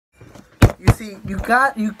You see, you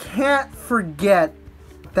can't forget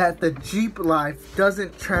that the Jeep life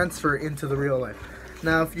doesn't transfer into the real life.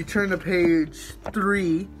 Now, if you turn to page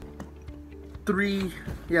 3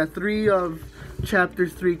 of chapter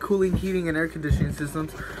 3, cooling, heating, and air conditioning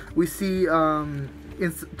systems, we see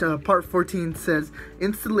part 14 says,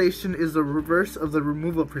 installation is the reverse of the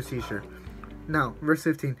removal procedure. Now, verse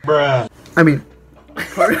 15. Bruh.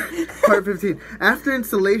 Part 15. After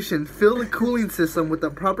installation, fill the cooling system with a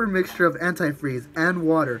proper mixture of antifreeze and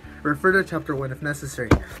water. Refer to chapter 1 if necessary.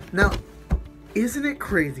 Now, isn't it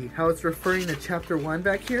crazy how it's referring to chapter 1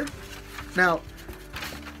 back here? Now,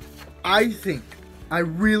 I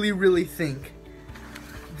really, really think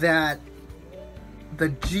that the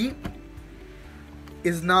Jeep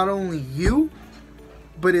is not only you,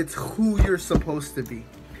 but it's who you're supposed to be.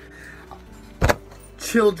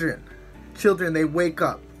 Children, they wake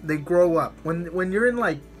up, they grow up. When you're in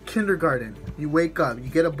like kindergarten, you wake up, you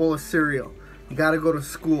get a bowl of cereal, you gotta go to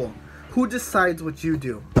school. Who decides what you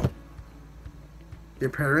do? Your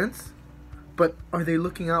parents? But are they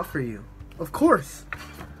looking out for you? Of course.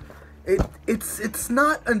 It's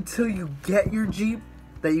not until you get your Jeep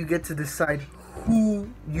that you get to decide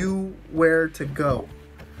where to go.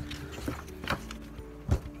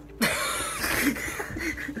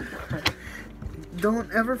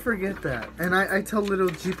 Don't ever forget that. And I tell little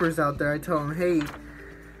Jeepers out there, I tell them, hey,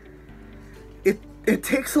 it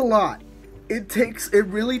takes a lot. It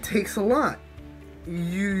really takes a lot.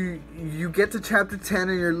 You get to chapter 10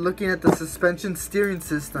 and you're looking at the suspension steering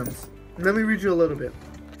systems. Let me read you a little bit.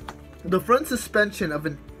 The front suspension of a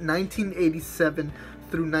 1987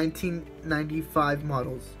 through 1995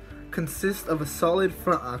 models consists of a solid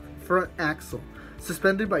front axle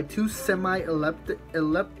suspended by two semi-elliptic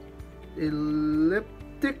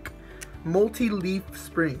multi-leaf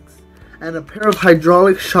springs and a pair of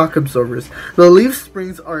hydraulic shock absorbers. The leaf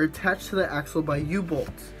springs are attached to the axle by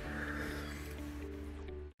U-bolts.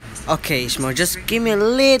 Okay, Ishmael, just give me a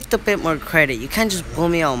little bit more credit. You can't just put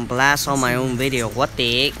me on blast on my own video. What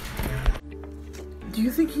the heck? Do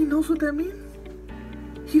you think he knows what that means?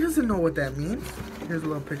 He doesn't know what that means. Here's a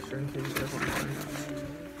little picture in case you guys want to find out.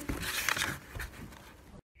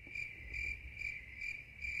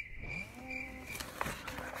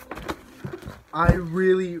 I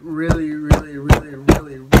really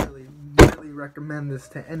recommend this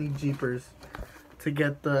to any Jeepers to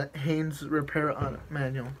get the Haynes repair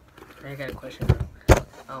manual. I got a question.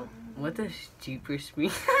 What does Jeepers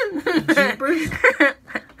mean? Jeepers?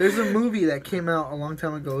 There's a movie that came out a long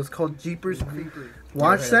time ago. It's called Jeepers Creepers.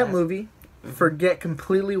 Watch that movie, forget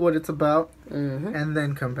completely what it's about, and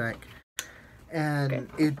then come back. And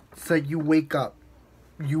it's like you wake up.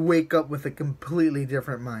 You wake up with a completely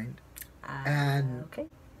different mind. And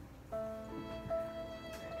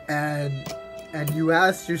you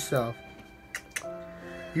ask yourself,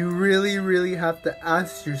 you really have to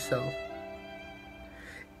ask yourself,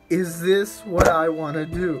 is this what I want to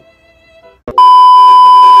do?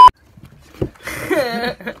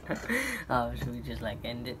 Should we just like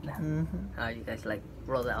end it now? You guys like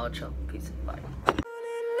roll the outro? Peace and bye.